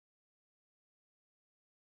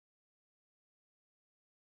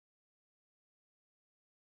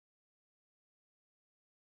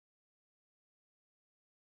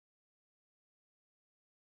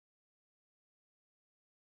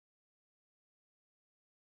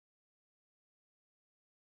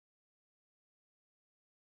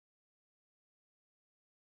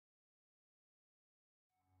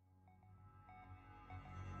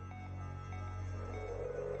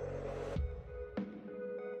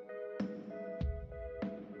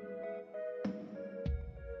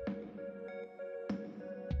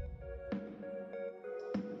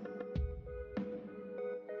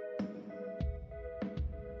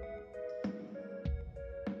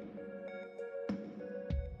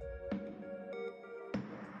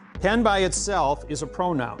Pen by itself is a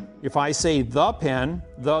pronoun. If I say the pen,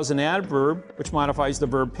 the is an adverb which modifies the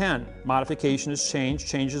verb pen. Modification is change,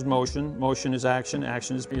 change is motion, motion is action,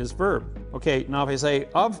 action is verb. Okay, now if I say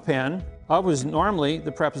of pen, of is normally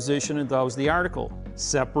the preposition and the is the article.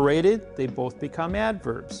 Separated, they both become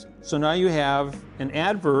adverbs. So now you have an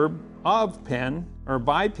adverb of pen, or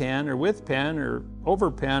by pen, or with pen, or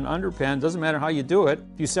over pen, under pen, doesn't matter how you do it.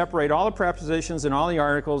 If you separate all the prepositions and all the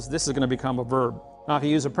articles, this is going to become a verb. Now if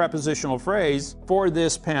you use a prepositional phrase, for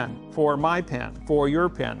this pen, for my pen, for your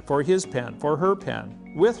pen, for his pen, for her pen,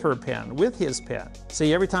 with his pen.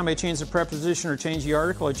 See, every time I change the preposition or change the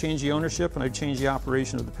article, I change the ownership and I change the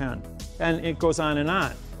operation of the pen. And it goes on and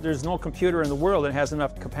on. There's no computer in the world that has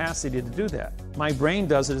enough capacity to do that. My brain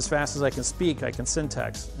does it as fast as I can speak. I can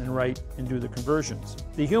syntax and write and do the conversions.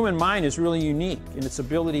 The human mind is really unique in its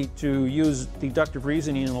ability to use deductive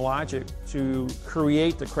reasoning and logic to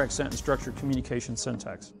create the correct sentence structure, communication,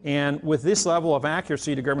 syntax. And with this level of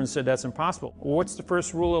accuracy, the government said that's impossible. Well, what's the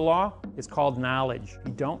first rule of law? It's called knowledge.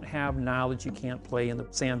 You don't have knowledge, you can't play in the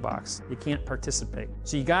sandbox. You can't participate.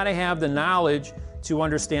 So you got to have the knowledge to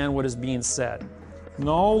understand what is being said.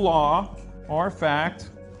 No law or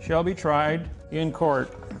fact shall be tried in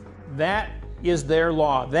court. That is their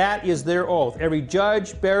law. That is their oath. Every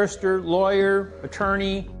judge, barrister, lawyer,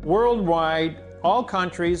 attorney, worldwide, all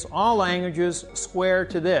countries, all languages swear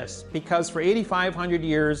to this, because for 8,500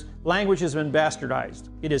 years, language has been bastardized.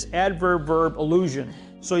 It is adverb-verb illusion.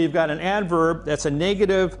 So you've got an adverb that's a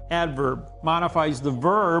negative adverb, modifies the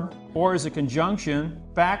verb, or as a conjunction,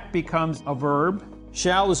 fact becomes a verb.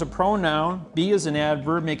 Shall is a pronoun, be is an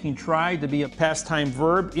adverb, making try to be a past time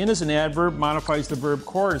verb, in is an adverb, modifies the verb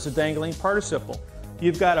court, it's a dangling participle.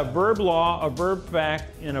 You've got a verb law, a verb fact,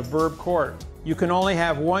 and a verb court. You can only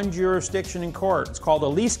have one jurisdiction in court. It's called the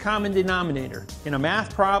least common denominator. In a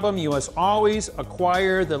math problem, you must always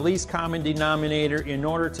acquire the least common denominator in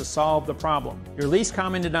order to solve the problem. Your least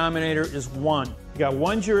common denominator is 1. You got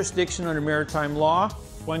one jurisdiction under maritime law,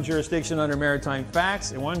 one jurisdiction under maritime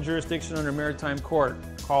facts, and one jurisdiction under maritime court,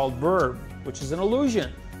 called verb, which is an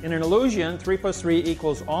illusion. In an illusion, 3 plus 3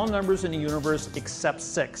 equals all numbers in the universe except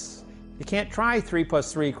 6. You can't try 3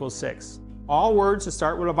 plus 3 equals 6. All words that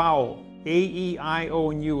start with a vowel, A, E, I,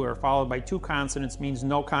 O, and U, are followed by 2 consonants means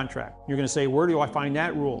no contract. You're going to say, where do I find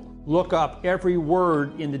that rule? Look up every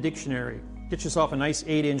word in the dictionary. Get yourself a nice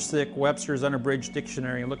 8-inch thick Webster's Unabridged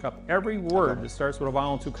Dictionary and look up every word that starts with a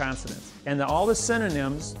vowel and 2 consonants. And all the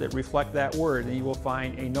synonyms that reflect that word, and you will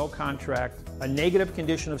find a no contract, a negative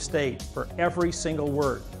condition of state for every single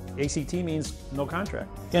word. ACT means no contract.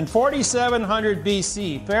 In 4700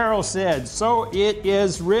 BC, Pharaoh said, so it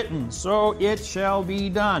is written, so it shall be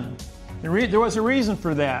done. There was a reason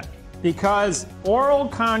for that, because oral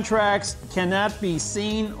contracts cannot be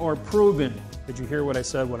seen or proven. Did you hear what I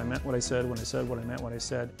said, what I meant, what I said, when I said, what I meant, what I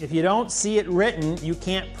said? If you don't see it written, you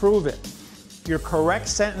can't prove it. Your correct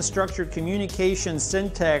sentence structure, communication,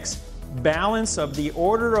 syntax, balance of the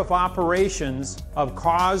order of operations of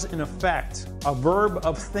cause and effect, a verb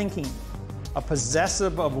of thinking, a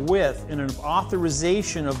possessive of with, and an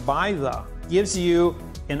authorization of by the, gives you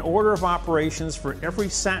an order of operations for every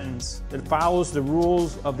sentence that follows the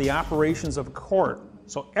rules of the operations of a court.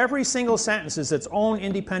 So every single sentence is its own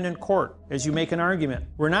independent court as you make an argument.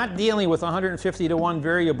 We're not dealing with 150 to 1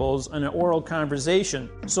 variables in an oral conversation,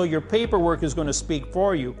 so your paperwork is going to speak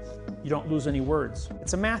for you. You don't lose any words.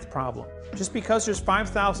 It's a math problem. Just because there's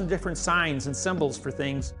 5,000 different signs and symbols for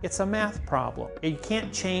things, it's a math problem. You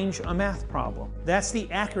can't change a math problem. That's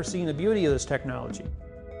the accuracy and the beauty of this technology.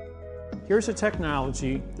 Here's a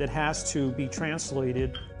technology that has to be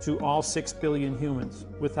translated to all 6 billion humans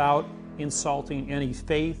without insulting any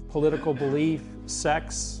faith, political belief,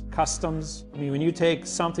 sex, customs. I mean, when you take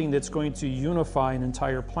something that's going to unify an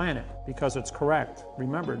entire planet because it's correct.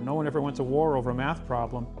 Remember, no one ever went to war over a math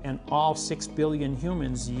problem, and all 6 billion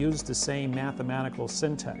humans use the same mathematical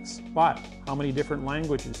syntax. But how many different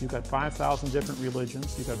languages? You've got 5,000 different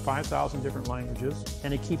religions, you've got 5,000 different languages,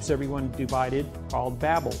 and it keeps everyone divided, called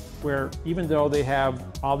babble, where even though they have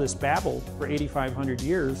all this babble for 8,500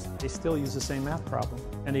 years, they still use the same math problem,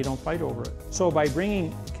 and they don't fight over it. So by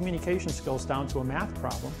bringing communication skills down to a math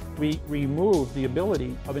problem, we remove the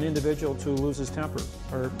ability of an individual to lose his temper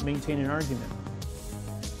or maintain an argument.